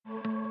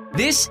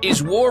This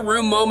is War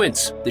Room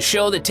Moments, the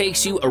show that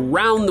takes you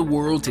around the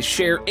world to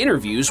share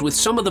interviews with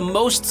some of the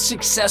most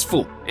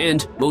successful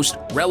and most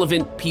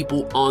relevant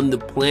people on the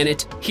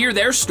planet, hear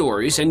their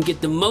stories, and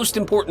get the most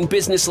important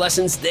business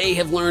lessons they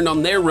have learned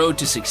on their road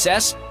to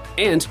success,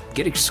 and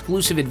get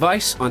exclusive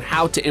advice on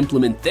how to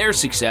implement their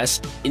success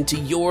into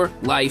your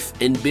life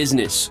and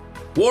business.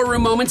 War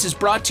Room Moments is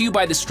brought to you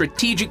by the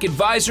Strategic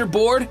Advisor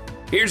Board.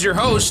 Here's your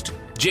host,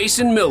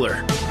 Jason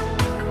Miller.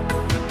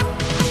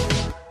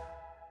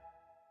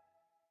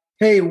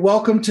 Hey,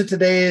 welcome to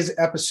today's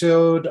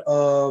episode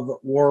of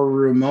War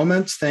Room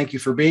Moments. Thank you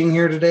for being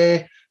here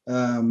today.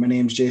 My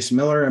name is Jason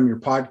Miller. I'm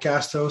your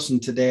podcast host,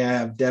 and today I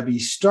have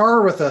Debbi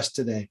Starr with us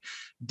today.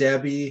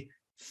 Debbi,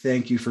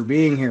 thank you for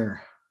being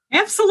here.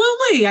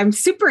 Absolutely. I'm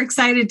super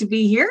excited to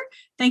be here.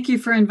 Thank you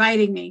for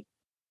inviting me.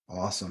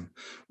 Awesome.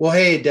 Well,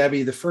 hey,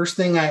 Debbi, the first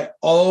thing I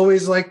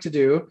always like to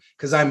do,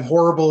 because I'm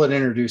horrible at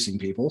introducing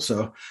people.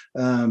 So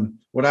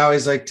what I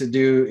always like to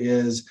do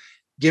is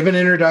give an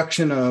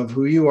introduction of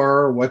who you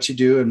are, what you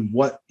do, and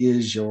what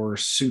is your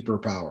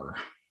superpower.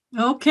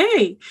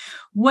 Okay.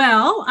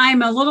 Well,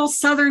 I'm a little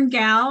Southern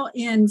gal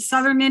in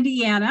Southern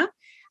Indiana.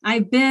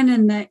 I've been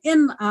in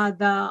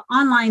the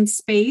online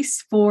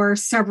space for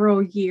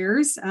several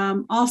years.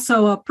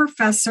 Also a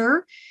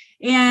professor,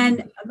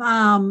 and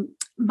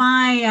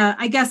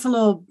I guess a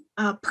little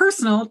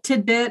personal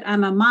tidbit.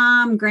 I'm a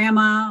mom,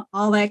 grandma,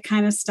 all that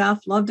kind of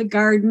stuff. Love to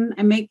garden.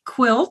 I make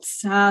quilts.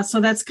 So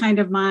that's kind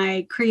of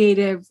my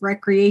creative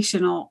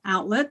recreational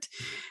outlet.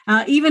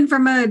 Even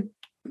from a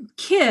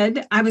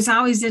kid, I was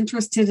always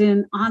interested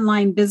in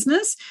online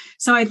business.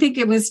 So I think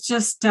it was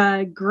just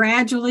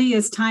gradually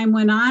as time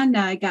went on,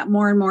 I got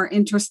more and more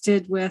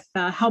interested with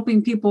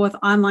helping people with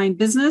online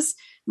business.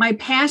 My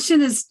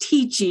passion is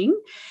teaching.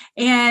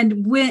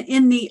 And when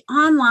in the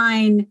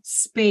online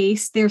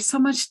space, there's so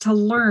much to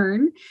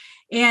learn.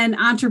 And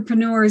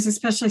entrepreneurs,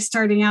 especially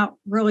starting out,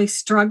 really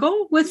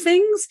struggle with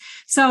things.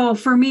 So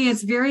for me,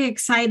 it's very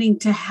exciting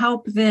to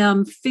help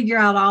them figure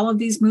out all of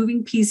these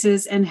moving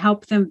pieces and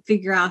help them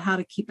figure out how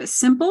to keep it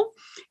simple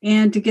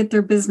and to get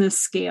their business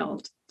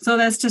scaled. So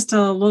that's just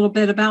a little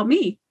bit about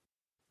me.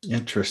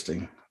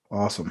 Interesting.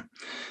 Awesome.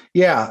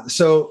 Yeah.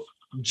 So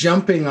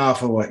jumping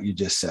off of what you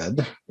just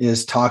said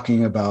is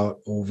talking about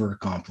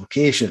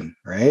overcomplication,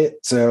 right?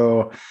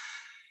 So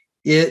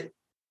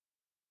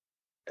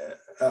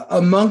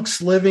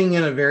amongst living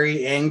in a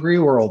very angry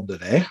world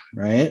today,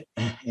 right?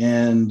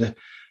 And,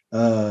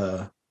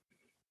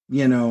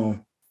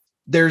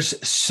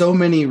 there's so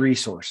many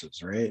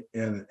resources, right?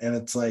 And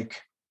it's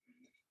like,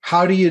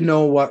 how do you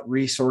know what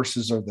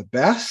resources are the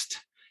best?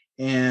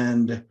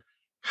 And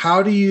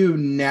how do you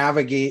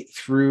navigate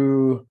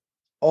through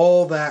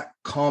all that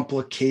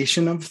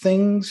complication of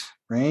things,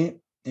 right?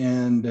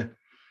 And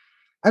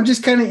I'm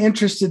just kind of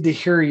interested to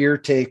hear your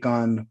take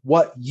on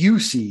what you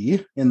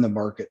see in the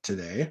market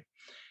today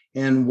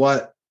and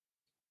what,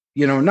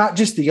 not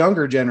just the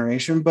younger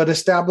generation, but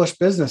established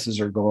businesses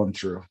are going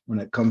through when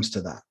it comes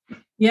to that.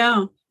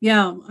 Yeah,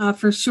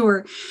 for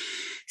sure.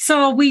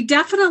 So we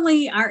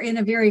definitely are in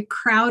a very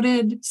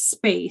crowded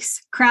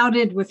space,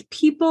 crowded with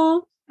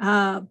people,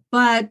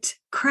 but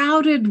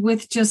crowded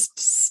with just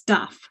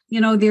stuff.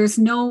 There's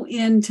no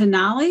end to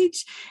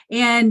knowledge.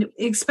 And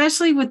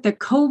especially with the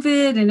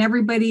COVID and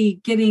everybody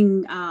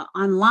getting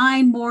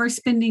online more,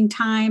 spending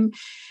time,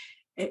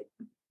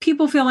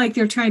 people feel like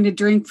they're trying to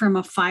drink from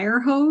a fire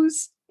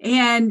hose.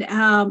 And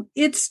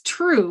it's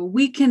true.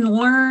 We can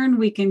learn,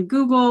 we can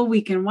Google,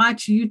 we can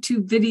watch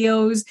YouTube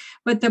videos.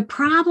 But the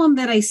problem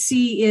that I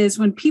see is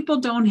when people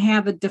don't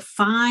have a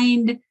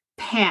defined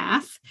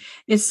path,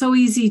 it's so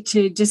easy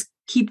to just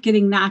keep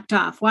getting knocked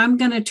off. Well, I'm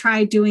going to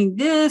try doing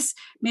this.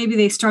 Maybe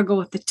they struggle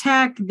with the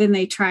tech. Then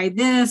they try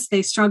this.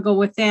 They struggle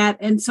with that.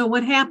 And so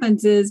what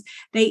happens is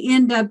they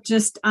end up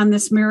just on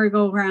this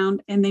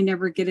merry-go-round and they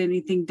never get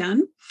anything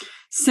done.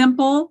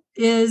 Simple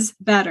is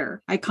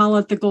better. I call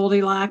it the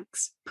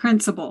Goldilocks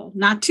principle.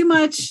 Not too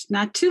much,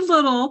 not too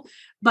little,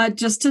 but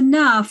just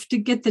enough to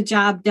get the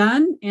job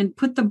done and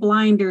put the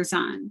blinders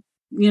on.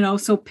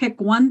 So pick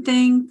one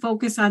thing,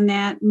 focus on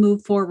that,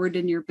 move forward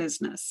in your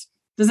business.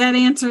 Does that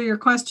answer your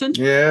question?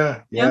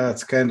 Yeah. Yep.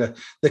 It's kind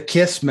of the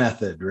KISS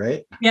method,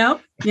 right?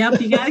 Yep.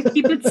 You got to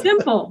keep it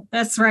simple.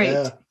 That's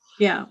right.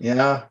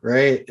 Yeah.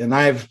 Right. And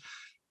I've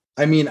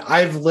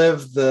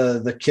lived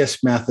the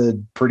KISS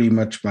method pretty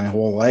much my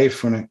whole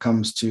life when it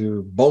comes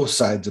to both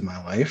sides of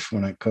my life,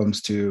 when it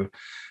comes to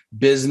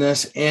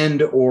business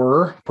and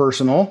or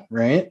personal,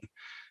 right?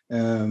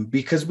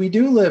 Because we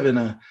do live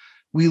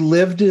we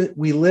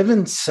live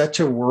in such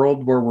a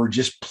world where we're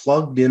just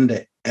plugged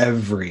into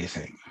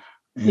everything.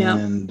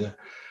 And,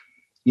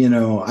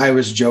 I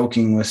was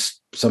joking with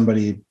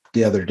somebody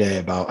the other day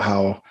about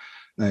how,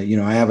 I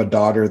have a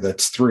daughter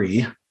that's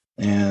 3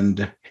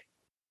 and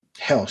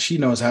hell, she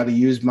knows how to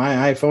use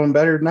my iPhone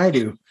better than I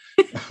do.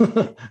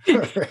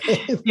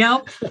 Right?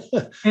 Yep.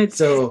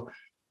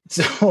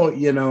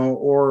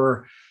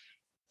 Or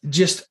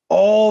just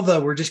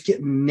we're just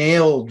getting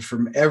nailed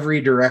from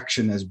every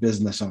direction as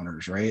business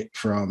owners, right?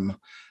 From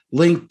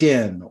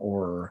LinkedIn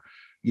or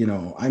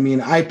I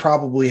mean, I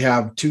probably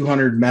have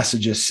 200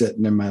 messages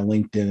sitting in my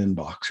LinkedIn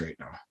inbox right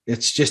now.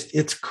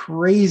 It's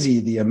crazy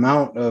the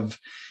amount of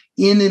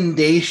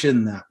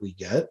inundation that we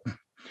get.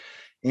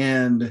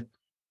 And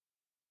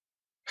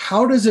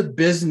how does a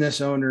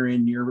business owner,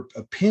 in your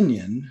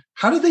opinion,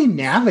 how do they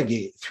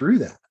navigate through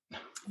that?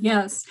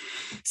 Yes.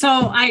 So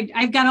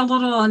I've got a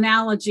little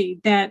analogy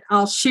that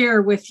I'll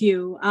share with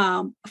you.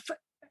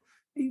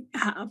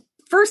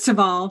 First of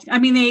all, I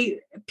mean,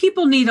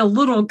 people need a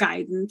little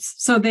guidance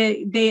so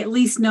they at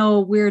least know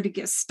where to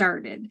get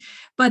started.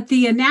 But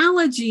the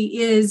analogy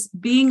is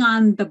being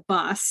on the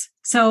bus.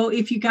 So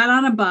if you got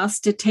on a bus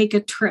to take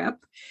a trip,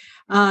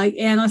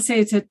 and let's say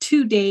it's a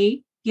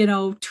 2-day,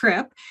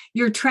 trip,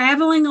 you're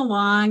traveling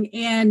along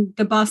and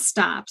the bus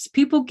stops.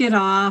 People get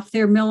off,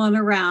 they're milling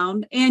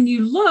around, and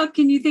you look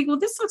and you think, well,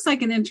 this looks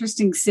like an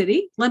interesting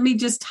city. Let me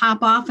just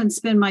hop off and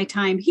spend my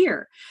time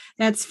here.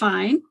 That's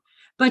fine.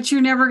 But you're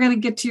never going to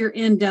get to your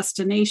end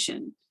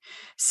destination.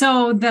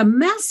 So the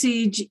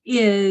message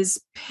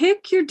is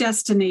pick your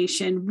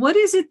destination. What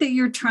is it that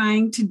you're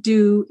trying to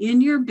do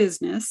in your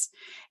business?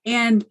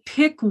 And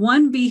pick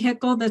one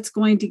vehicle that's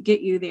going to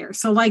get you there.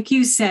 So like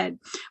you said,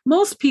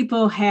 most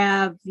people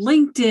have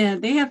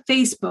LinkedIn, they have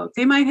Facebook,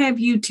 they might have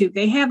YouTube,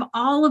 they have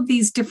all of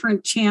these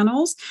different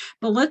channels,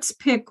 but let's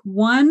pick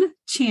one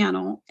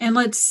channel and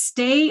let's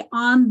stay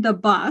on the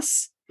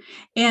bus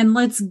and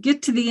let's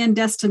get to the end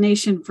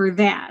destination for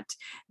that.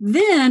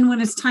 Then when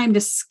it's time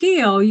to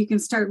scale, you can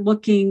start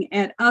looking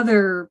at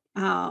other,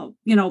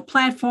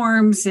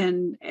 platforms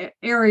and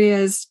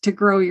areas to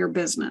grow your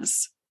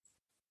business.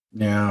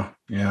 Yeah.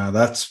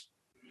 That's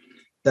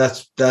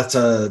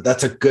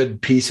a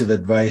good piece of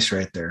advice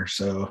right there.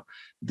 So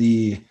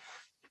pay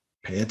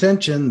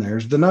attention.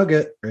 There's the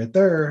nugget right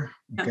there.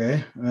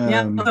 Okay.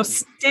 So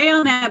stay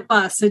on that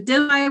bus.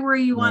 Identify where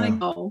you want to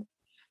go.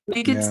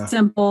 Make it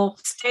simple.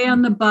 Stay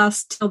on the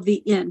bus till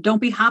the end.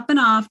 Don't be hopping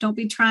off. Don't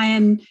be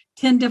trying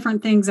 10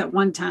 different things at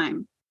one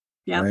time.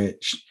 Yeah. Right.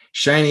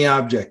 Shiny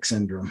object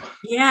syndrome.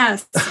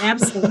 Yes,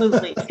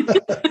 absolutely.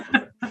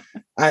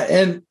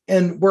 And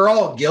we're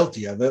all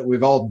guilty of it.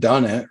 We've all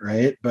done it,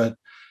 right? But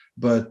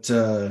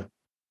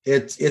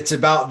it's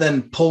about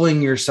then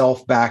pulling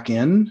yourself back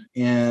in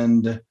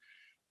and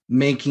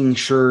making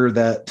sure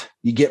that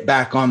you get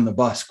back on the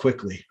bus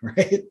quickly,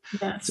 right?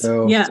 Yes.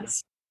 So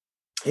yes.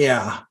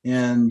 Yeah.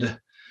 And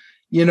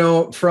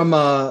from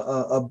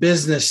a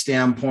business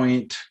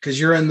standpoint, because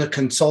you're in the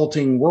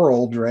consulting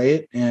world,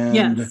 right? And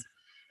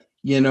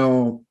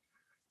yes.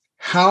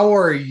 How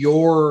are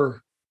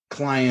your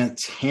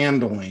clients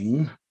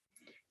handling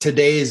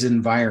today's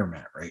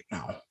environment right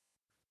now?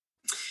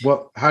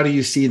 How do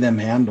you see them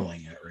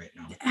handling it right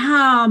now?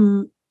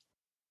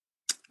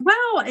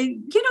 Well,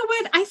 you know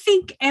what? I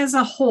think as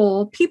a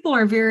whole, people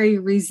are very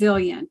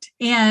resilient.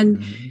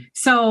 And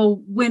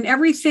so when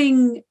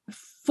everything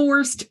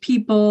forced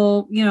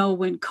people,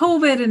 when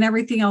COVID and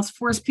everything else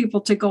forced people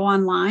to go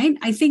online,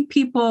 I think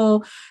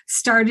people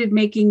started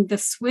making the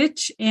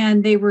switch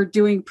and they were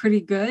doing pretty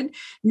good.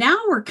 Now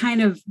we're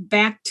kind of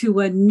back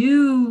to a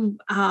new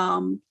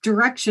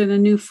direction, a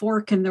new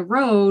fork in the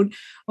road.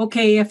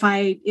 Okay, if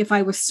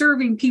I was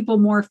serving people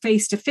more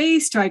face to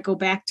face, do I go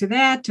back to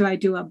that? Do I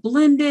do a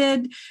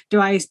blended?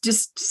 Do I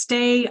just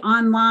stay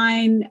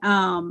online?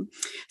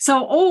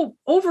 So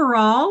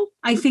overall,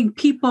 I think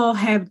people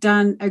have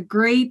done a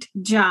great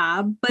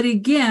job. But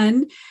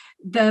again,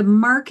 the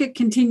market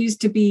continues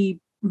to be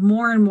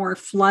more and more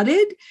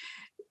flooded.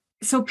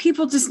 So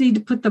people just need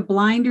to put the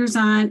blinders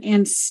on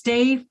and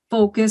stay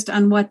focused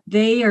on what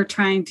they are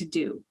trying to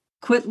do.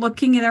 Quit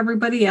looking at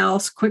everybody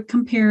else. Quit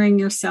comparing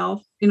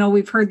yourself.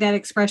 We've heard that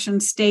expression,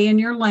 stay in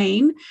your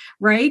lane,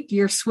 right?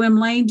 Your swim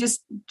lane,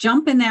 just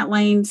jump in that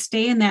lane,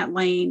 stay in that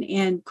lane,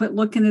 and quit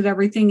looking at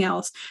everything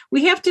else.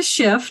 We have to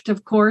shift,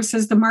 of course,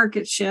 as the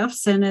market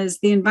shifts and as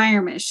the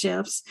environment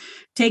shifts,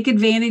 take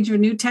advantage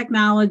of new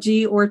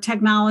technology or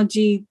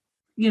technology,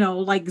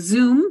 like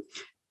Zoom.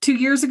 2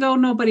 years ago,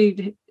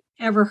 nobody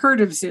ever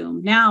heard of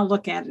Zoom. Now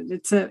look at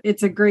it.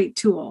 It's a great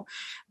tool,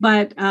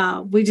 but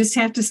we just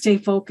have to stay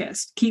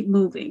focused, keep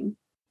moving.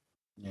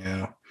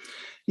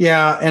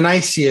 Yeah. And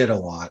I see it a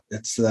lot.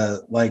 It's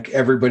like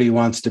everybody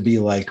wants to be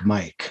like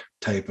Mike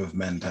type of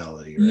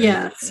mentality. Right?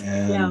 Yes.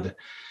 And,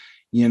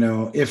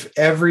 if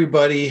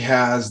everybody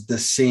has the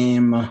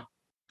same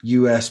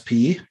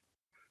USP,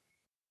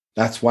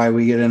 that's why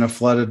we get in a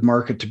flooded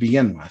market to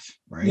begin with.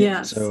 Right.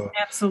 Yes, so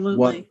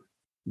absolutely.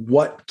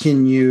 What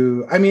can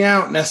you, I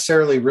don't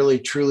necessarily really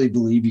truly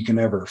believe you can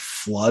ever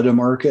flood a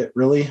market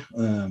really.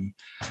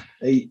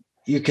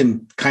 You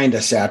can kind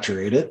of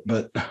saturate it,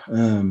 but,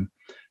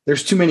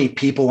 there's too many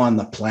people on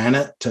the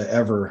planet to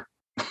ever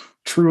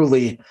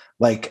truly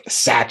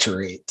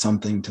saturate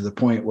something to the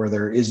point where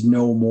there is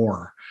no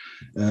more.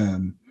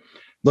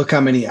 Look how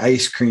many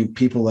ice cream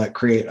people that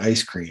create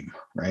ice cream,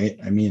 right?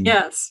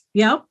 Yes.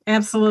 Yep.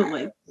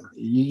 Absolutely.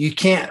 You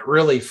can't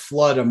really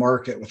flood a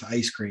market with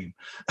ice cream.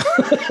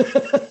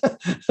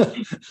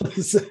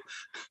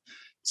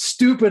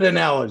 stupid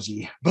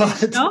analogy,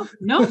 but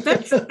no,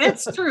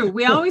 that's true.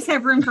 We always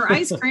have room for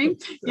ice cream.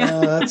 Yeah,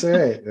 that's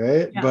right.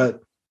 Yeah.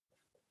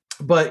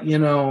 But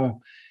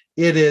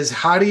it is,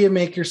 how do you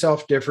make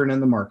yourself different in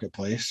the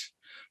marketplace?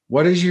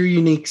 What is your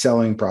unique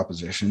selling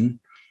proposition?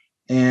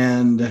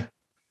 And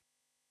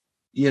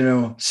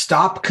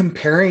stop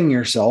comparing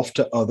yourself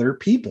to other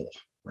people,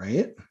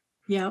 right?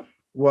 Yeah.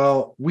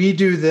 Well, we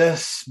do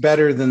this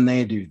better than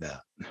they do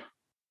that.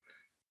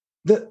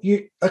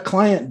 A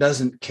client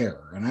doesn't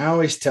care. And I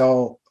always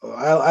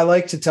I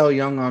like to tell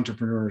young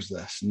entrepreneurs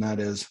this, and that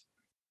is,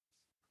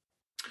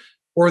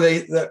 or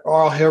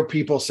I'll hear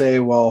people say,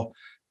 well,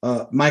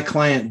 my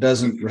client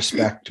doesn't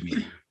respect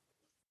me.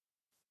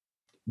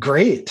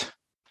 Great.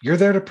 You're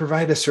there to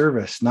provide a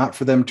service, not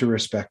for them to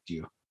respect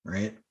you,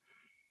 right?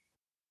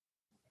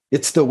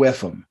 It's the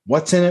with them.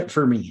 What's in it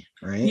for me,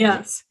 right?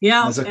 Yes.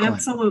 Yeah,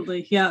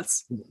 absolutely.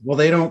 Yes. Well,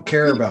 they don't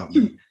care about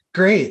me.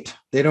 Great.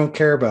 They don't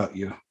care about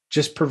you.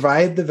 Just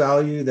provide the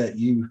value that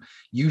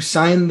you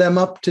signed them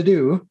up to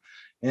do.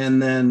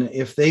 And then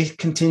if they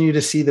continue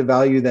to see the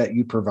value that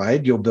you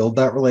provide, you'll build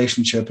that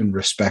relationship and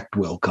respect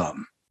will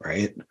come,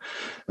 right?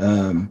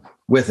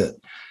 With it.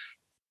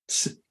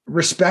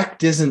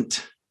 Respect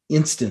isn't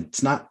instant.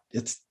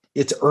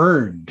 It's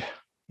earned.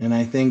 And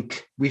I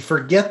think we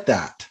forget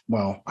that.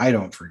 Well, I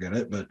don't forget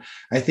it, but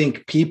I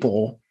think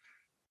people,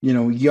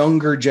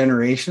 younger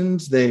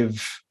generations,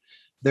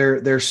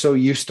 they're so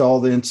used to all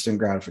the instant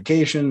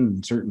gratification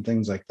and certain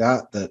things like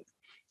that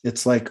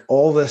it's like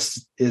all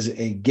this is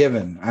a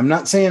given. I'm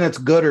not saying it's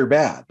good or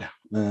bad,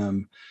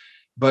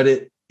 but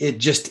it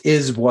just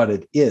is what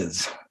it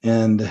is,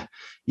 and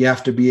you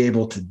have to be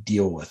able to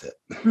deal with it.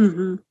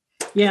 Mm-hmm.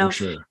 Yeah, for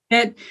sure.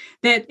 That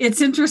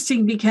it's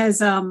interesting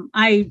because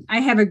I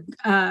have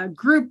a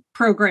group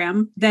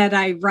program that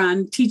I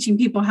run teaching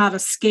people how to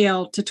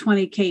scale to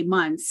 20K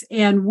months.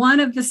 And one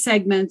of the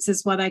segments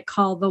is what I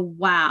call the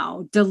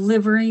wow,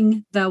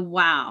 delivering the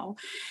wow.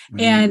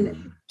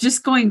 And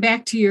just going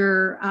back to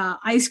your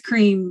ice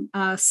cream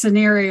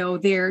scenario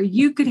there,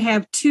 you could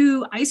have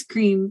 2 ice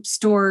cream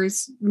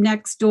stores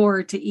next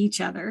door to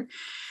each other.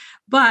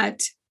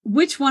 But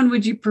which one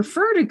would you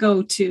prefer to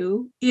go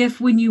to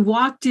if when you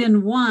walked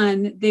in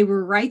one, they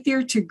were right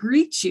there to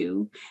greet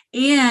you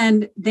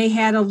and they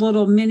had a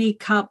little mini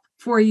cup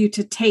for you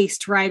to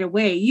taste right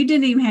away? You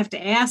didn't even have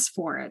to ask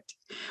for it.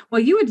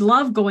 Well, you would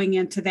love going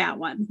into that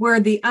one, where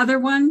the other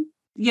one,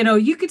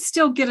 you could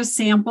still get a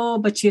sample,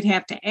 but you'd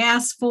have to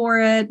ask for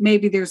it.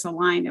 Maybe there's a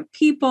line of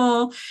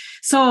people.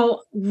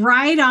 So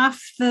right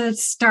off the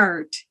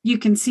start, you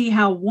can see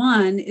how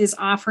one is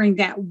offering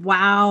that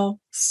wow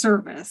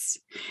service.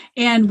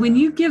 And when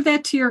you give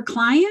that to your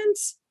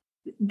clients,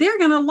 they're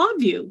going to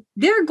love you.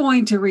 They're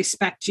going to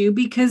respect you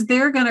because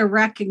they're going to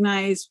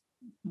recognize,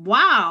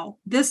 wow,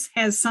 this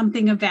has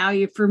something of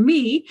value for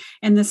me,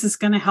 and this is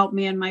going to help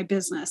me in my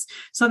business.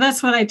 So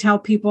that's what I tell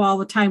people all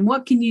the time.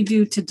 What can you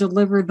do to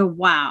deliver the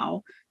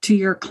wow to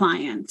your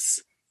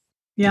clients?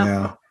 Yep.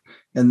 Yeah.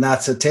 And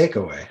that's a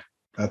takeaway.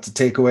 That's a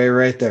takeaway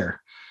right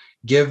there.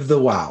 Give the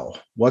wow.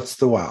 What's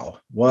the wow?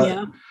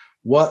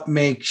 What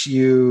makes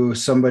you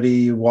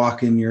somebody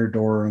walk in your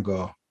door and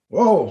go,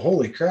 whoa,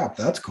 holy crap,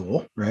 that's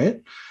cool,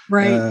 right?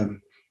 Right.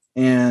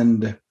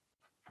 And,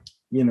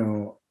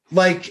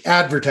 like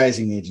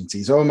advertising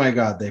agencies, oh my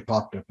God, they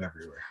popped up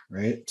everywhere,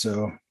 right?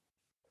 So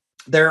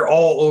they're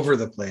all over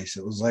the place.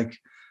 It was like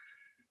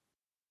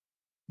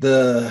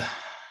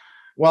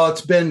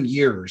it's been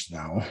years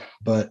now,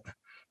 but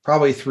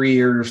probably 4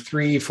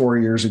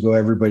 years ago,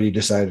 everybody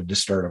decided to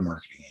start a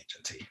marketing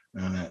agency.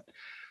 And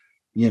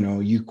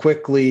you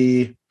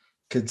quickly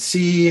could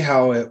see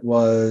how it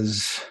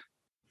was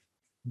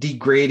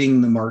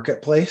degrading the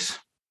marketplace,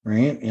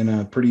 right? In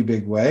a pretty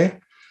big way.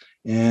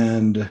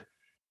 And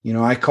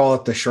I call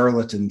it the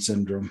charlatan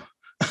syndrome,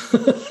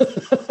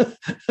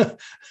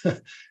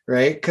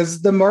 right?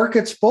 Because the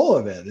market's full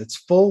of it. It's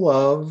full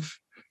of,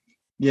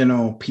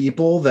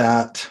 people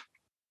that,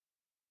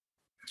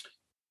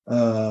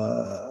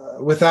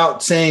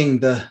 without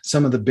saying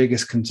some of the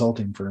biggest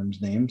consulting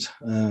firms' names,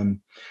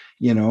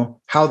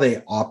 how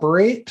they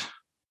operate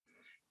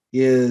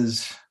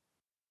is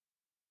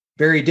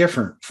very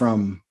different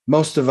from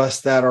most of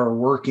us that are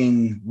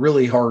working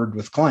really hard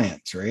with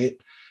clients, right?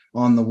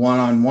 On the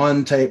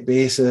one-on-one type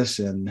basis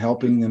and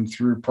helping them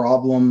through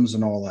problems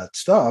and all that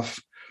stuff,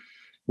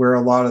 where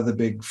a lot of the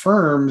big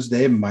firms,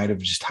 they might have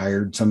just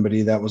hired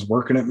somebody that was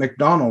working at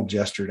McDonald's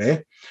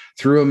yesterday,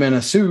 threw them in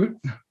a suit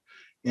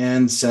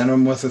and sent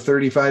them with a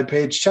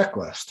 35-page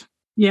checklist.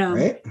 Yeah.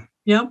 Right.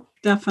 Yep.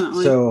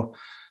 Definitely.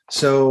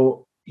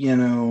 So,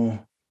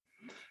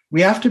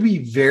 we have to be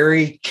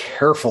very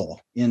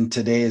careful in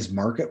today's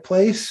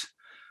marketplace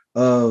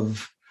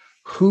of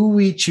who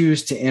we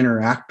choose to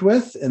interact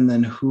with and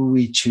then who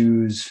we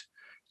choose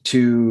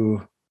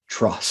to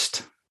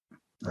trust.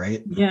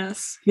 Right.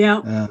 Yes.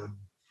 Yeah.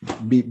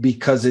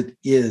 Because it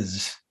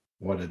is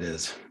what it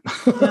is.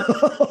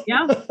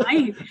 Yeah.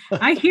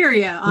 I hear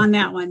you on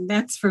that one.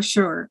 That's for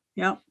sure.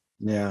 Yep.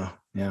 Yeah.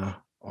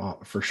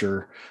 For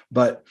sure.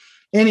 But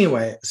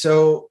anyway,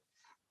 so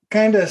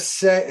kind of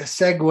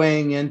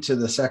segueing into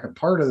the second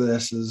part of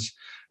this is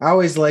I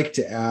always like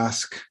to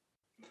ask,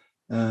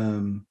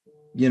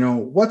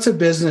 what's a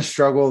business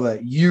struggle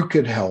that you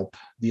could help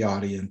the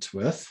audience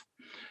with?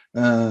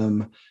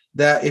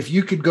 That if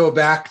you could go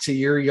back to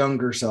your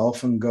younger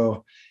self and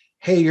go,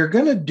 hey, you're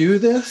going to do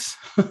this.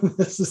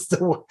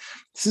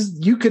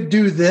 You could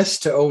do this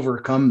to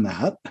overcome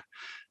that.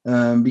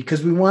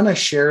 Because we want to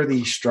share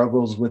these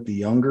struggles with the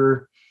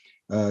younger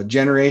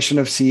generation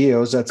of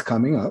CEOs that's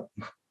coming up.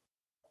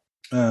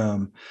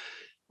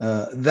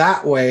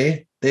 That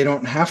way they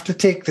don't have to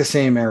take the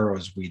same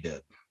arrows we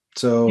did.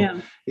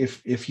 So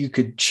if you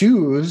could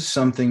choose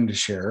something to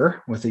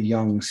share with a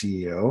young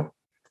CEO,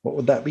 what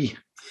would that be?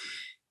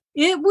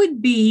 It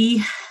would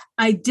be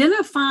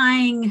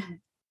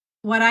identifying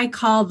what I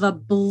call the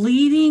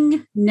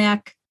bleeding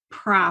neck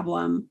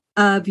problem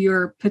of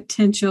your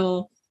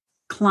potential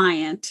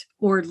client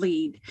or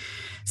lead.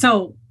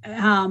 So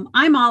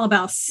I'm all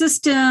about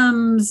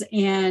systems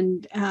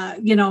and,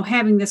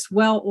 having this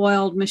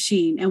well-oiled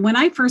machine. And when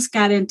I first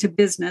got into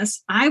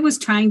business, I was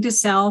trying to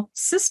sell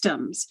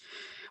systems.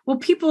 Well,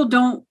 people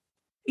don't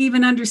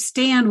even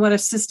understand what a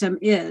system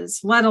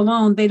is, let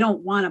alone they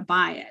don't want to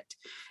buy it.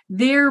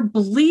 Their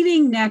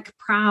bleeding neck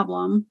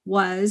problem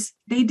was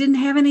they didn't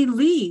have any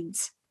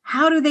leads.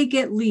 How do they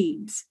get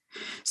leads?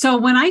 So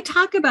when I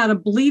talk about a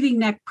bleeding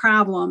neck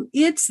problem,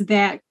 it's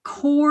that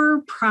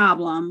core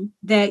problem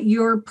that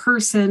your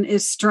person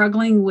is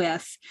struggling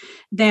with,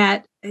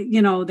 that,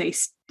 they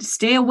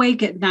stay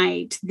awake at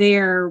night.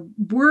 They're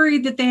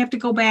worried that they have to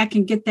go back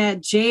and get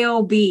that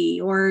job,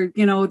 or,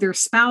 their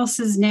spouse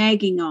is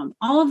nagging them,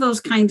 all of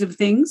those kinds of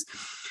things.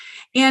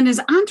 And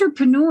as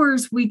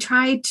entrepreneurs, we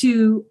try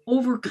to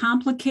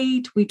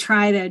overcomplicate. We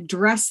try to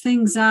dress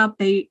things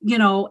up.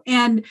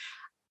 And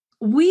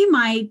we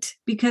might,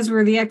 because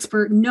we're the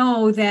expert,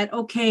 know that,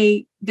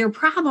 okay, their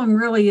problem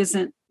really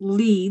isn't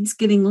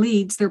getting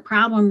leads. Their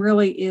problem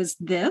really is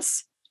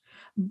this,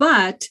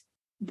 but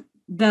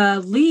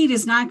the lead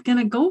is not going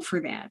to go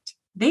for that.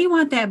 They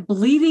want that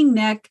bleeding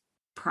neck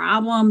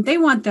problem. They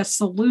want the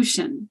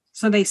solution,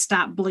 so they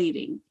stop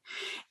bleeding.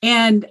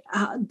 And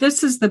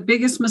this is the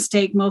biggest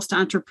mistake most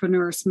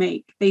entrepreneurs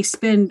make. They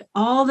spend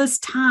all this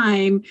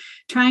time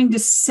trying to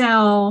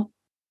sell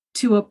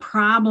to a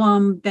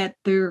problem that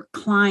their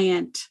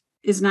client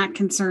is not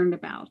concerned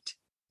about.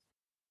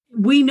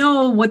 We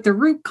know what the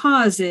root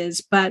cause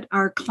is, but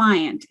our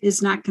client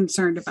is not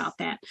concerned about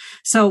that.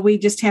 So we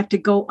just have to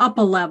go up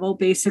a level,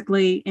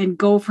 basically, and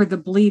go for the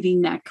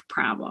bleeding neck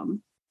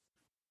problem.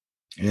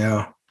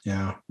 Yeah.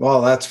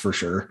 Well, that's for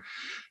sure.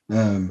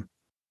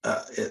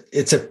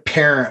 It's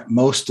apparent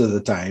most of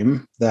the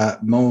time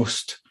that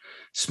most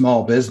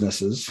small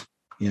businesses,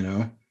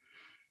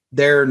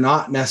 they're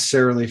not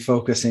necessarily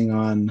focusing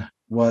on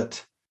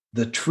what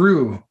the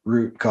true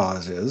root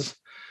cause is.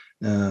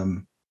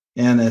 And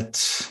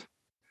it's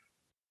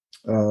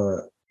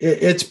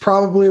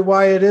probably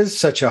why it is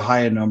such a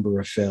high number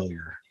of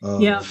failure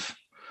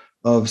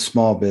of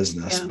small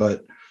business. Yeah.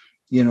 But,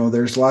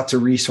 there's lots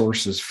of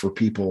resources for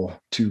people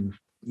to,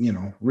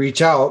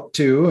 reach out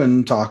to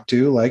and talk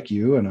to, like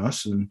you and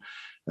us. And,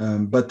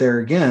 but there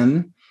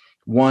again,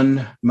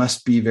 one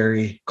must be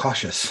very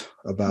cautious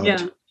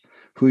about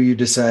who you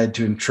decide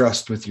to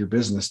entrust with your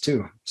business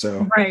too.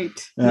 So, right.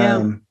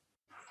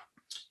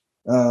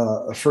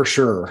 For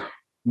sure.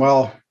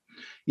 Well,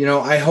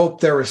 I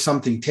hope there was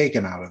something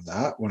taken out of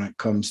that when it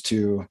comes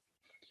to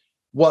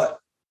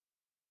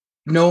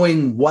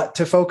knowing what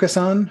to focus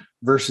on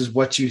versus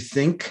what you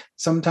think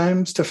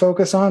sometimes to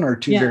focus on are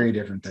two very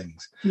different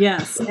things.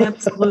 Yes,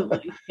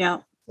 absolutely. Yeah.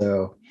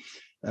 So,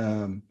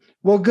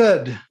 well,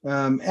 good.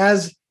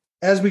 As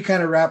we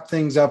kind of wrap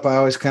things up, I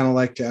always kind of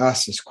like to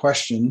ask this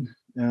question.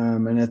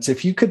 And it's,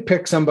 if you could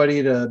pick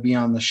somebody to be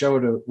on the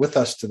show with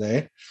us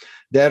today,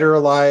 dead or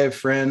alive,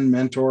 friend,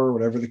 mentor,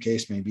 whatever the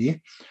case may be,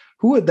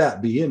 who would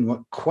that be? And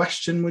what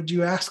question would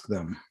you ask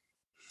them?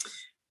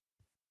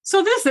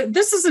 So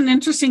this is an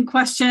interesting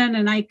question,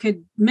 and I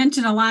could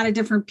mention a lot of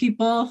different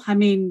people. I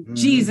mean,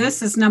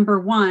 Jesus is number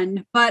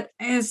one. But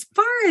as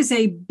far as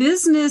a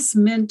business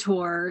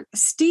mentor,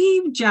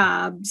 Steve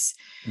Jobs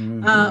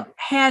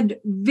had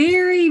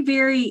very,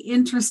 very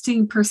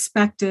interesting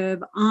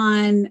perspective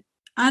on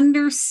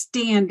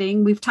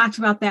understanding. We've talked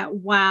about that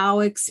wow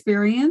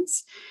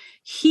experience.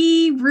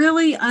 He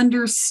really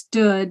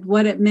understood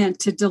what it meant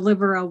to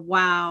deliver a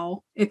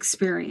wow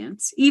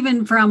experience,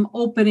 even from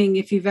opening,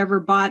 if you've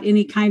ever bought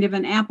any kind of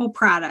an Apple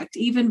product,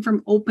 even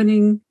from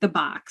opening the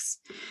box.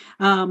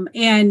 And,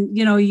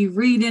 you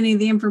read any of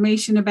the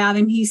information about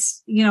him, he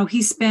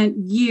spent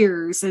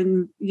years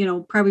and,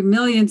 probably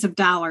millions of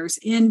dollars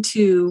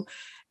into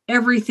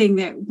everything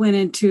that went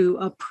into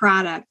a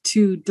product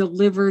to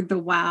deliver the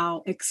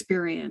wow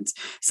experience.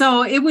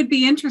 So it would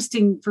be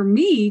interesting for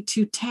me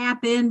to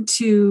tap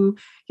into,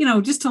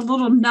 just a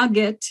little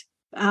nugget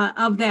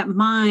of that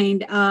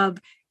mind of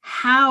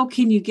how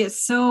can you get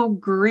so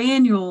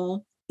granular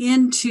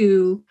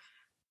into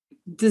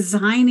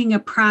designing a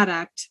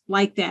product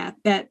like that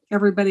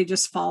everybody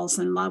just falls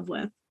in love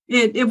with.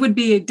 it would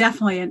be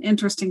definitely an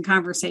interesting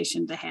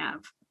conversation to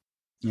have.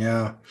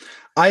 Yeah.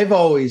 I've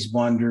always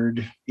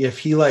wondered if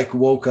he like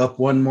woke up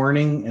one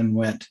morning and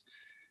went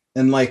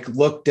and like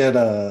looked at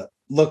an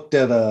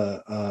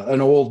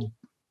old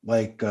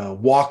like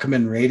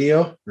Walkman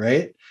radio,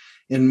 right?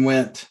 And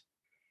went,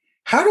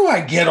 how do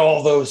I get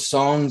all those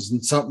songs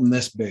in something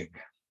this big?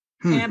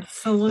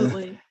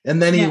 Absolutely.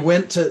 And then he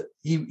went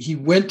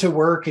to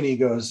work and he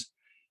goes,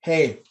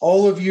 hey,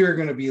 all of you are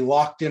going to be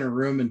locked in a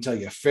room until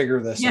you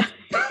figure this out.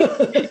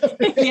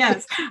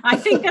 Yes, I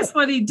think that's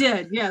what he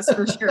did. Yes,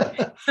 for sure.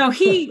 So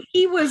he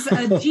was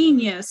a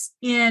genius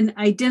in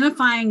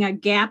identifying a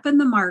gap in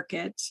the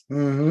market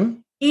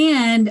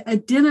and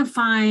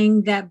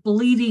identifying that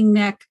bleeding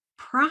neck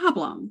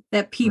problem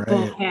that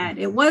people had.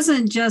 It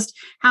wasn't just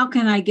how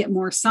can I get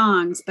more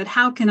songs, but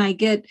how can I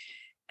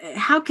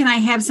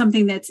have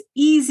something that's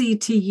easy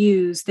to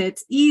use,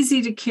 that's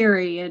easy to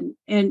carry, and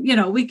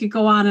we could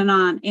go on and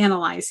on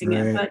analyzing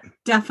it, but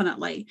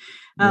definitely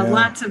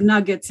lots of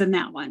nuggets in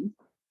that one.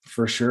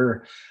 For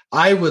sure.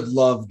 I would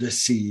love to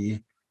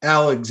see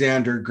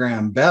Alexander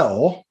Graham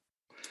Bell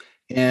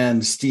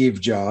and Steve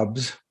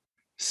Jobs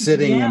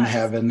sitting in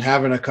heaven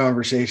having a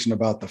conversation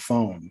about the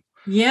phone.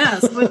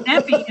 Yes, would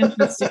that be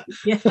interesting?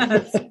 Yes.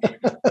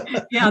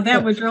 Yeah,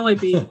 that would really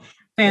be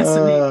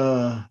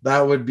fascinating.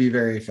 That would be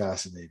very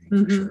fascinating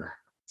for sure.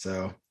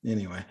 So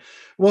anyway,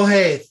 well,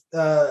 hey,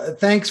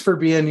 thanks for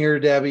being here,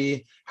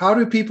 Debbie. How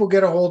do people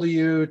get a hold of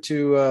you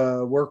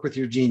to work with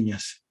your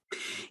genius?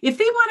 If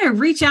they want to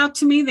reach out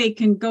to me, they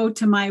can go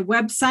to my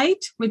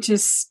website, which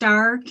is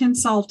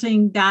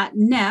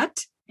starrconsulting.net.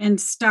 And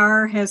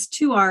Starr has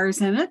 2 R's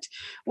in it,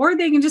 or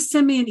they can just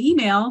send me an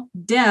email,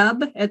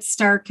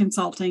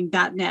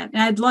 deb@starrconsulting.net.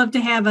 And I'd love to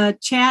have a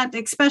chat,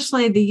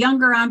 especially the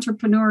younger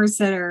entrepreneurs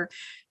that are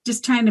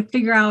just trying to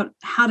figure out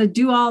how to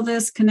do all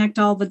this, connect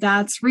all the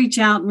dots, reach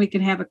out, and we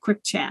can have a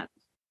quick chat.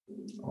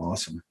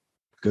 Awesome.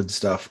 Good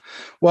stuff.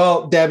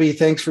 Well, Debbie,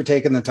 thanks for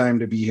taking the time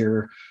to be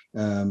here.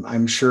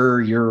 I'm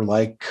sure you're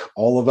like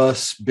all of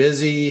us,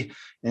 busy,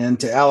 and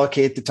to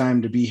allocate the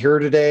time to be here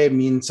today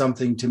means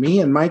something to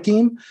me and my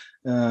team.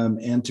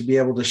 And to be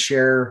able to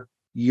share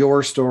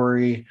your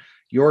story,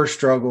 your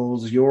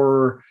struggles,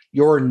 your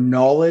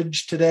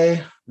knowledge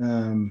today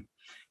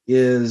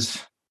is,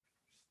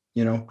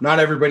 not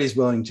everybody's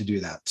willing to do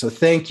that. So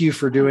thank you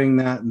for doing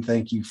that. And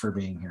thank you for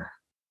being here.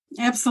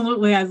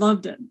 Absolutely. I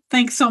loved it.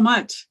 Thanks so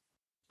much.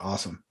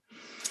 Awesome.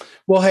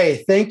 Well,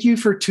 hey, thank you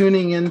for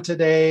tuning in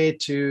today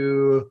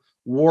to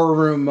War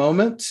Room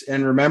Moments.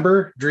 And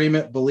remember, dream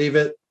it, believe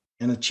it,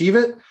 and achieve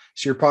it.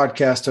 It's your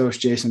podcast host,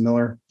 Jason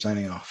Miller,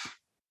 signing off.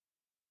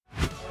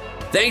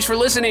 Thanks for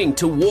listening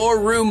to War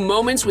Room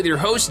Moments with your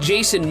host,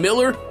 Jason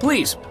Miller.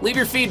 Please leave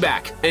your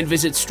feedback and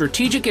visit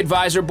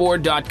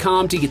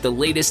strategicadvisorboard.com to get the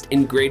latest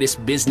and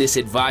greatest business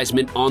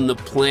advisement on the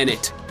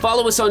planet.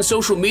 Follow us on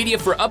social media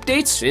for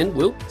updates, and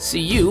we'll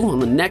see you on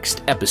the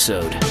next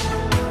episode.